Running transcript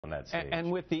on that stage.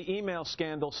 And with the email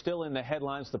scandal still in the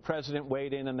headlines, the president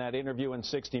weighed in that interview in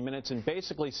 60 Minutes and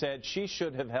basically said she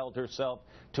should have held herself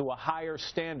to a higher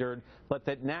standard, but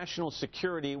that national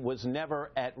security was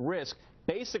never at risk,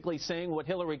 basically saying what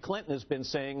Hillary Clinton has been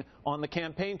saying on the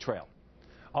campaign trail.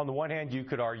 On the one hand, you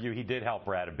could argue he did help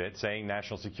her out a bit, saying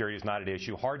national security is not at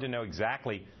issue. Hard to know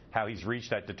exactly how he's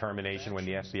reached that determination when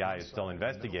the FBI is still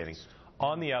investigating.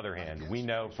 On the other hand, we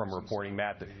know from reporting,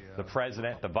 Matt, that the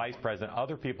president, the vice president,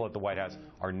 other people at the White House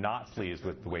are not pleased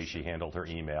with the way she handled her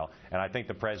email. And I think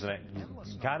the president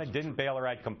kind of didn't bail her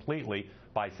out completely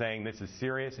by saying this is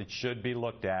serious, it should be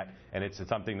looked at, and it's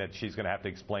something that she's going to have to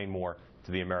explain more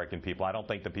to the American people. I don't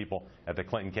think the people at the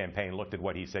Clinton campaign looked at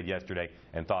what he said yesterday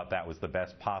and thought that was the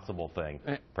best possible thing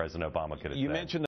President Obama could have said.